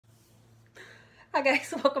Hi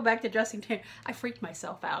guys, welcome back to Dressing Tammy. I freaked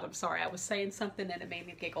myself out. I'm sorry. I was saying something and it made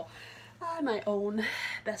me giggle. I'm my own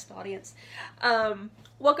best audience.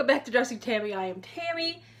 Welcome back to Dressing Tammy. I am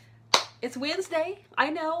Tammy. It's Wednesday. I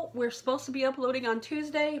know we're supposed to be uploading on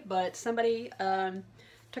Tuesday, but somebody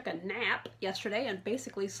took a nap yesterday and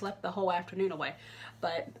basically slept the whole afternoon away.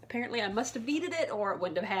 But apparently I must have needed it or it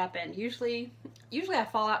wouldn't have happened. Usually I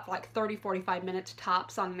fall out for like 30-45 minutes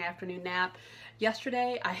tops on an afternoon nap.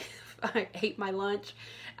 Yesterday I ate my lunch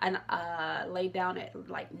and laid down at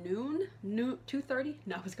like noon 2:30.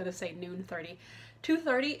 No, I was gonna say noon 30,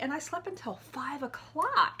 2:30, and I slept until 5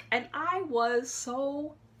 o'clock, and I was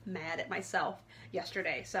so mad at myself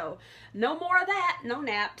yesterday. So no more of that, no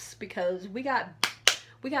naps, because we got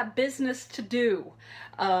business to do,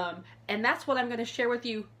 and that's what I'm going to share with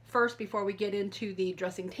you first before we get into the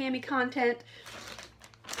Dressing Tammy content.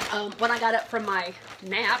 When I got up from my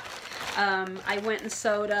nap, I went and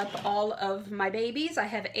sewed up all of my babies. I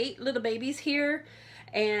have 8 little babies here,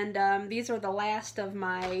 and these are the last of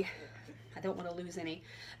my, I don't want to lose any,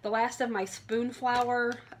 the last of my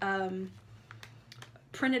Spoonflower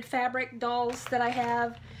printed fabric dolls that I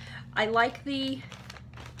have. I like the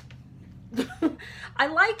I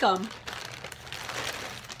like them,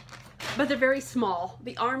 but they're very small.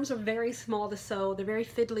 The arms are very small to sew. They're very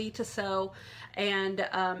fiddly to sew, and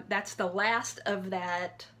that's the last of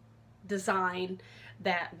that design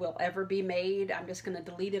that will ever be made. I'm just going to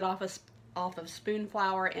delete it off of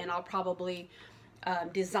Spoonflower, and I'll probably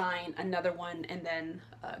design another one and then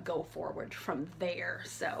go forward from there.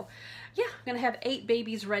 So yeah, I'm going to have 8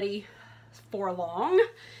 babies ready for long,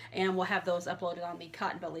 and we'll have those uploaded on the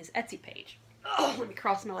Cotton Bellies Etsy page. Oh, let me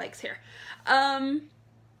cross my legs here.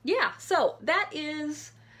 Yeah, so that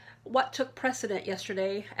is what took precedent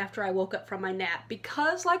yesterday after I woke up from my nap,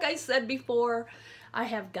 because like I said before, I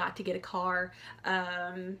have got to get a car.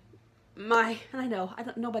 And I know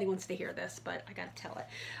nobody wants to hear this, but I gotta tell it.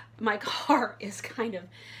 My car is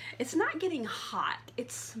it's not getting hot.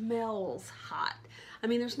 It smells hot. I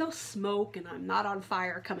mean, there's no smoke and I'm not on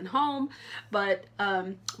fire coming home, but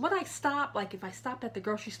when I stop, like if I stopped at the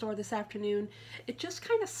grocery store this afternoon, it just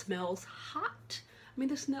kind of smells hot. I mean,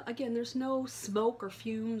 there's no smoke or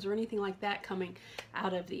fumes or anything like that coming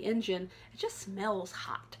out of the engine. It just smells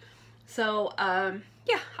hot. So,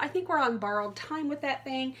 yeah, I think we're on borrowed time with that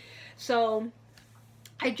thing. So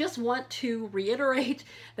I just want to reiterate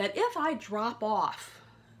that if I drop off,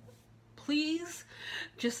 please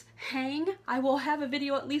just hang. I will have a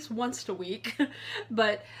video at least once a week,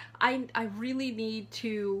 but I really need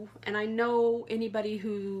to, and I know anybody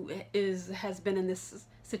who has been in this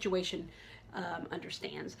situation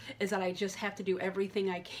understands, is that I just have to do everything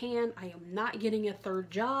I can. I am not getting a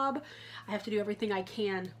third job. I have to do everything I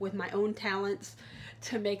can with my own talents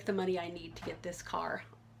to make the money I need to get this car.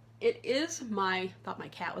 It is thought my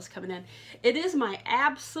cat was coming in. It is my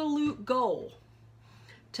absolute goal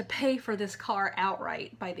to pay for this car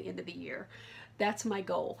outright by the end of the year. That's my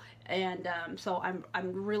goal. And so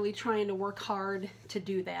I'm really trying to work hard to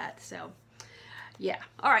do that. So yeah.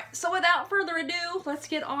 All right. So without further ado, let's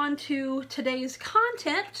get on to today's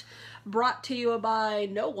content, brought to you by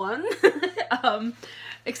no one,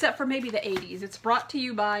 except for maybe the 80s. It's brought to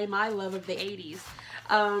you by my love of the 80s.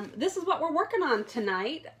 This is what we're working on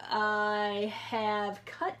tonight. I have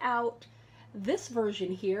cut out this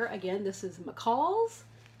version here. Again, this is McCalls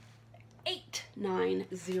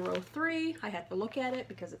 8903. I had to look at it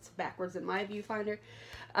because it's backwards in my viewfinder.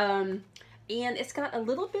 And it's got a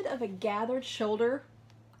little bit of a gathered shoulder.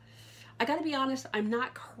 I gotta be honest, I'm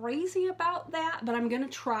not crazy about that, but I'm gonna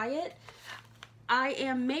try it. I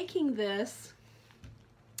am making this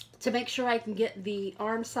to make sure I can get the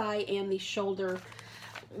arm side and the shoulder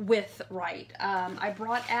width right. I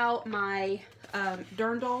brought out my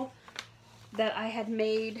dirndl that I had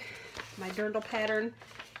made, my dirndl pattern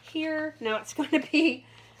here. Now it's going to be,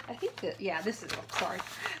 I think that, yeah, this is, oh, sorry,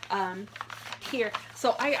 here.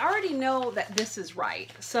 So I already know that this is right.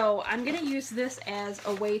 So I'm going to use this as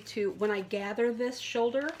a way to, when I gather this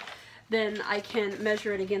shoulder, then I can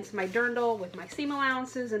measure it against my dirndl with my seam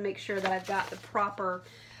allowances and make sure that I've got the proper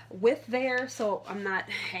width there so I'm not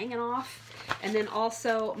hanging off. And then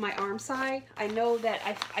also my arm side. I know that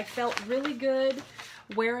I felt really good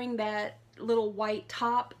wearing that little white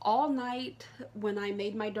top all night when I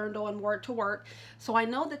made my dirndl and wore it to work. So I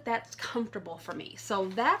know that that's comfortable for me. So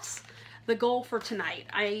that's the goal for tonight.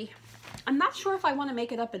 I'm not sure if I want to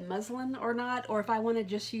make it up in muslin or not, or if I want to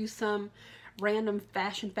just use some random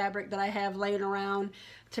fashion fabric that I have laying around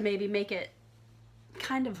to maybe make it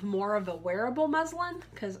kind of more of a wearable muslin,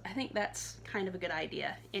 because I think that's kind of a good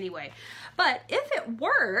idea anyway. But if it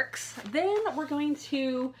works, then we're going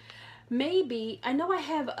to maybe, I know I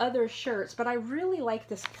have other shirts, but I really like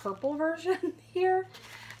this purple version here.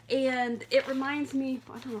 And it reminds me,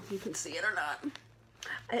 I don't know if you can see it or not.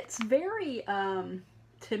 It's very,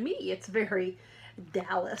 to me, it's very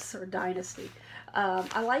Dallas or Dynasty.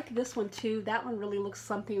 I like this one too. That one really looks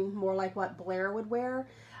something more like what Blair would wear.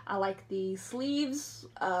 I like the sleeves.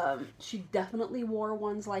 She definitely wore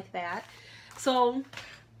ones like that. So,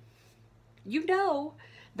 you know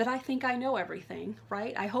that I think I know everything,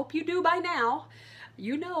 right? I hope you do by now.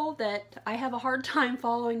 You know that I have a hard time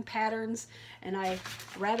following patterns and I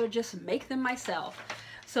rather just make them myself.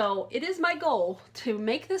 So it is my goal to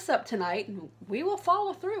make this up tonight, and we will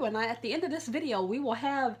follow through, and at the end of this video we will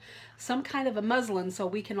have some kind of a muslin so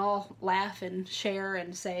we can all laugh and share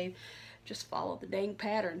and say, just follow the dang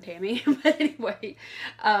pattern, Tammy. But anyway,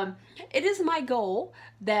 it is my goal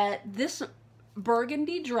that this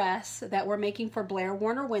burgundy dress that we're making for Blair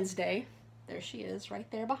Warner Wednesday, there she is right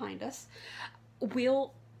there behind us,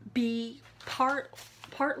 will be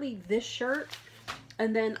partly this shirt.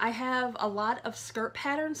 And then I have a lot of skirt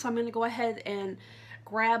patterns, so I'm going to go ahead and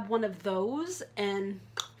grab one of those and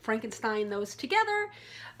Frankenstein those together.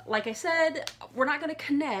 Like I said, we're not going to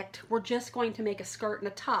connect, we're just going to make a skirt and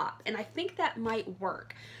a top, and I think that might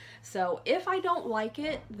work. So if I don't like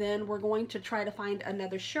it, then we're going to try to find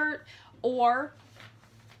another shirt, or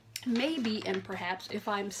maybe, and perhaps if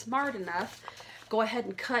I'm smart enough, go ahead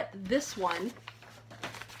and cut this one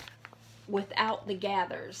without the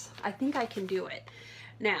gathers. I think I can do it.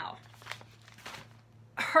 Now,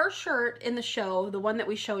 her shirt in the show, the one that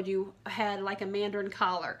we showed you, had like a mandarin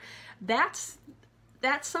collar. That's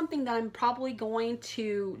something that I'm probably going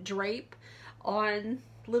to drape on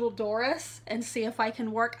little Doris and see if I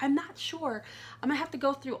can work. I'm not sure. I'm gonna have to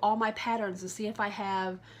go through all my patterns and see if I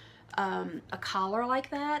have a collar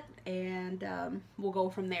like that, and we'll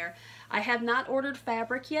go from there. I have not ordered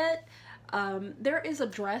fabric yet. There is a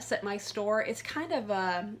dress at my store. It's kind of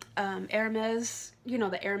Hermes, you know,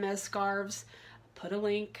 the Hermes scarves. Put a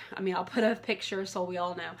link, I mean, I'll put a picture so we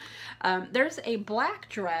all know. There's a black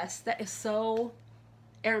dress that is so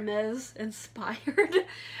Hermes inspired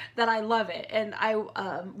that I love it, and I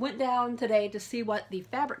went down today to see what the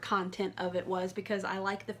fabric content of it was, because I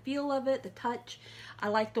like the feel of it, the touch. I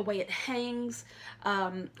like the way it hangs.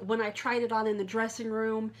 When I tried it on in the dressing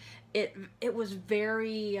room, it was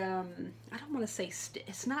very I don't want to say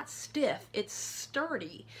it's not stiff, it's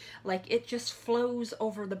sturdy. Like, it just flows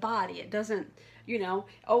over the body. It doesn't, you know,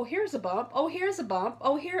 oh, here's a bump, oh, here's a bump,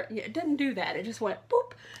 oh, here, it didn't do that. It just went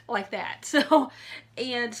boop like that. So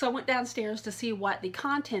I went downstairs to see what the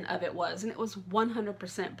content of it was, and it was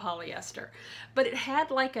 100% polyester, but it had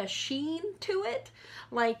like a sheen to it.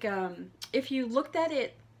 Like, if you looked at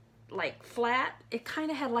it like flat, it kind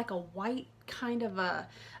of had like a white kind of a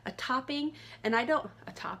topping, and a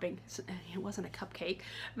topping, it wasn't a cupcake,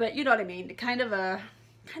 but you know what I mean, kind of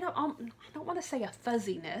I don't want to say a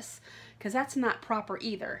fuzziness, because that's not proper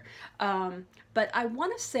either, but I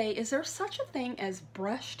want to say, is there such a thing as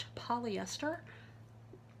brushed polyester?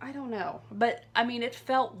 I don't know, but I mean, it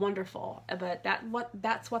felt wonderful, but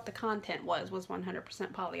that's what the content was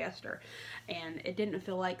 100% polyester, and it didn't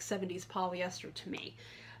feel like 70s polyester to me.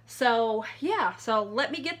 So yeah, so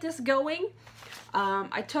let me get this going.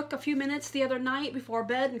 I took a few minutes the other night before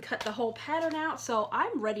bed and cut the whole pattern out, so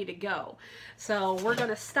I'm ready to go. So we're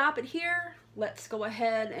gonna stop it here. Let's go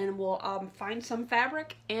ahead and we'll find some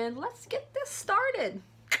fabric and let's get this started.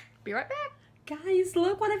 Be right back. Guys,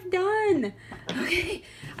 look what I've done. Okay,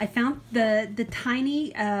 I found the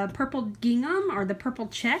tiny purple gingham, or the purple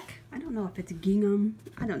check. I don't know if it's gingham.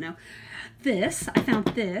 I don't know. I found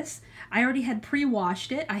this. I already had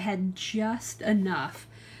pre-washed it. I had just enough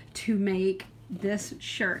to make this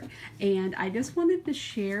shirt, and I just wanted to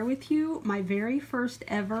share with you my very first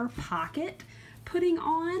ever pocket putting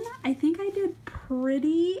on. I think I did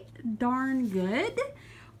pretty darn good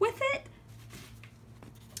with it.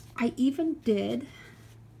 I even did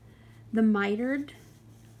the mitered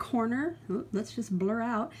corner. Oh, let's just blur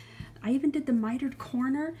out. I even did the mitered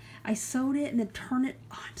corner. I sewed it and then turned it.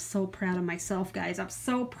 Oh, I'm so proud of myself, guys. I'm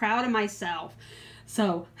so proud of myself.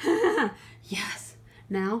 So, yes.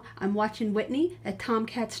 Now I'm watching Whitney at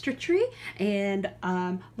Tomcat Stitchery, and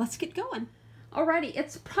let's get going. Alrighty,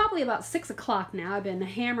 it's probably about 6 o'clock now. I've been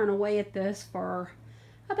hammering away at this for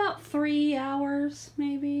about 3 hours,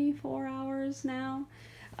 maybe 4 hours now.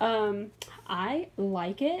 I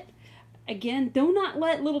like it. Again, do not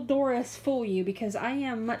let little Doris fool you, because I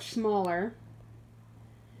am much smaller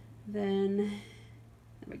than,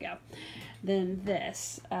 there we go, than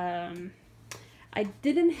this. I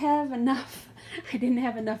didn't have enough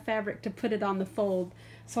fabric to put it on the fold,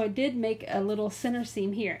 So I did make a little center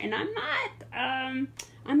seam here, and I'm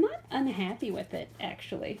not unhappy with it,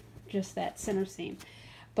 actually, just that center seam.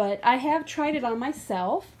 But I have tried it on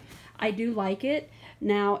myself. I do like it.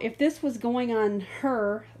 Now, if this was going on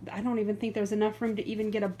her, I don't even think there's enough room to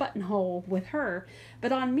even get a buttonhole with her.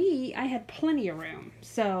 But on me, I had plenty of room.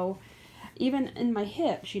 So even in my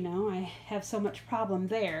hips, you know, I have so much problem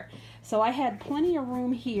there. So I had plenty of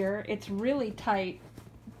room here. It's really tight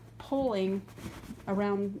pulling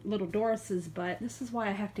around little Doris's butt. This is why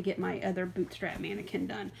I have to get my other bootstrap mannequin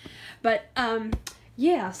done. But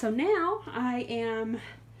yeah, so now I am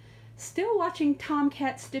still watching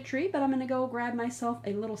Tomcat Stitchery, but I'm going to go grab myself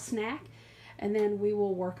a little snack, and then we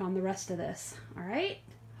will work on the rest of this. All right?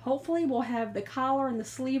 Hopefully we'll have the collar and the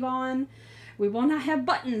sleeve on. We will not have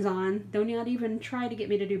buttons on. Don't not even try to get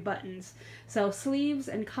me to do buttons. So sleeves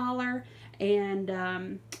and collar,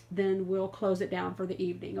 and then we'll close it down for the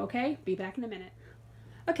evening, okay? Be back in a minute.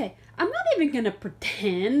 Okay, I'm not even going to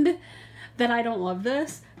pretend that I don't love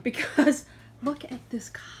this, because look at this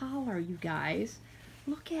collar, you guys.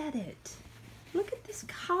 Look at it. Look at this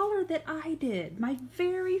collar that I did. My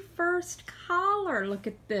very first collar. Look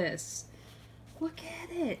at this. Look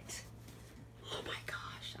at it. Oh my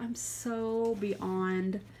gosh. I'm so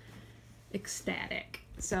beyond ecstatic.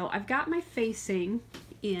 So I've got my facing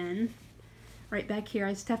in right back here.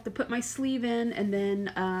 I just have to put my sleeve in and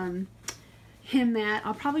then hem that.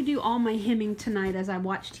 I'll probably do all my hemming tonight as I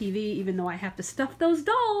watch TV, even though I have to stuff those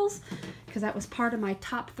dolls, because that was part of my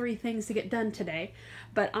top 3 things to get done today.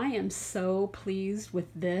 But I am so pleased with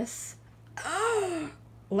this. Oh,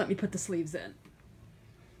 let me put the sleeves in.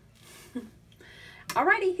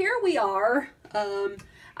 Alrighty, here we are.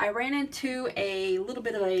 I ran into a little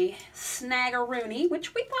bit of a snag-a-rooney,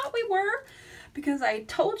 which we thought we were, because I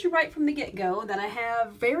told you right from the get-go that I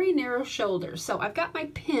have very narrow shoulders. So I've got my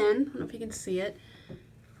pin, I don't know if you can see it,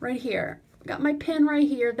 right here. I've got my pin right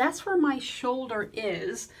here. That's where my shoulder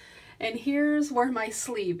is. And here's where my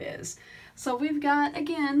sleeve is. So we've got,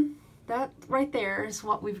 again, that right there is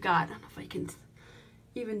what we've got. I don't know if I can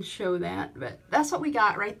even show that, but that's what we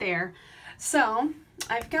got right there. So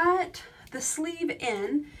I've got the sleeve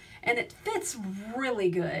in, and it fits really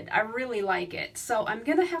good. I really like it. So I'm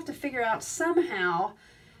gonna have to figure out somehow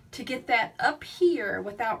to get that up here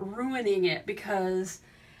without ruining it, because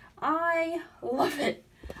I love it.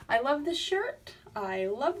 I love this shirt. I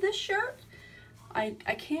love this shirt. I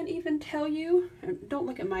can't even tell you. Don't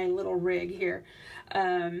look at my little rig here.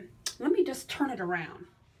 Let me just turn it around.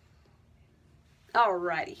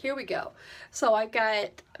 Alrighty, here we go. So I've got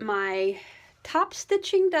my top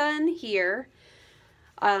stitching done here.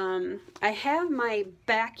 I have my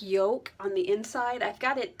back yoke on the inside. I've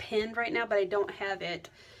got it pinned right now, but I don't have it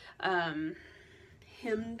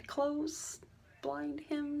hemmed close, blind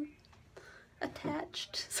hem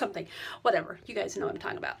attached, something, whatever. You guys know what I'm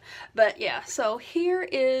talking about. But yeah, so here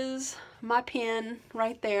is my pin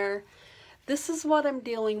right there. This is what I'm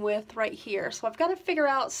dealing with right here. So I've got to figure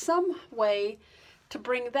out some way to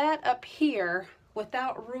bring that up here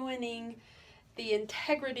without ruining the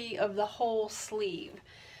integrity of the whole sleeve.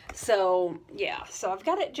 So yeah, so I've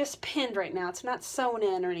got it just pinned right now. It's not sewn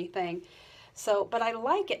in or anything. So, but I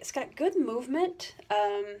like it. It's got good movement.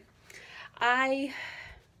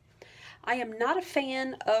 I am not a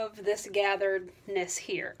fan of this gatheredness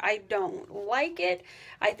here. I don't like it.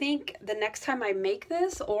 I think the next time I make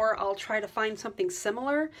this, or I'll try to find something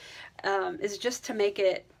similar, is just to make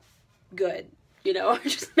it good. You know,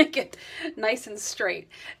 just make it nice and straight,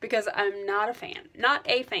 because I'm not a fan. Not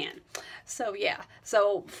a fan. So yeah,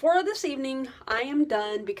 so for this evening, I am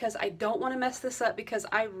done, because I don't want to mess this up, because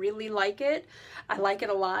I really like it. I like it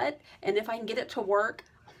a lot, and if I can get it to work,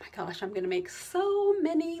 oh my gosh, I'm going to make so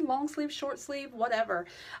many long sleeve, short sleeve, whatever.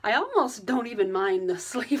 I almost don't even mind the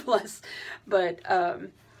sleeveless, but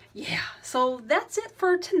yeah, so that's it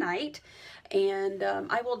for tonight. And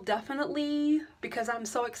I will definitely, because I'm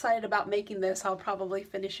so excited about making this, I'll probably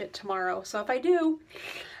finish it tomorrow. So if I do,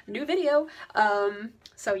 new video.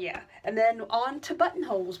 So yeah, and then on to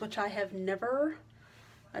buttonholes, which I have never,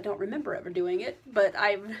 I don't remember ever doing it, but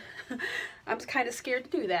I'm kind of scared to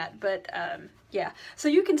do that. But yeah, so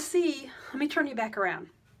you can see, let me turn you back around.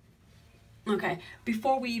 Okay,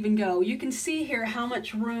 before we even go, you can see here how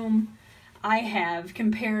much room I have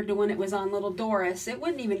compared to when it was on little Doris. It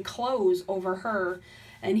wouldn't even close over her,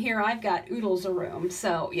 and here I've got oodles of room.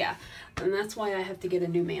 So yeah, and that's why I have to get a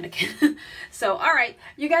new mannequin. So all right,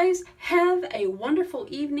 you guys have a wonderful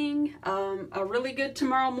evening, a really good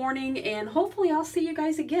tomorrow morning, and hopefully I'll see you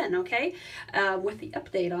guys again, okay, with the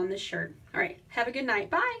update on this shirt. All right, have a good night.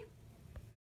 Bye.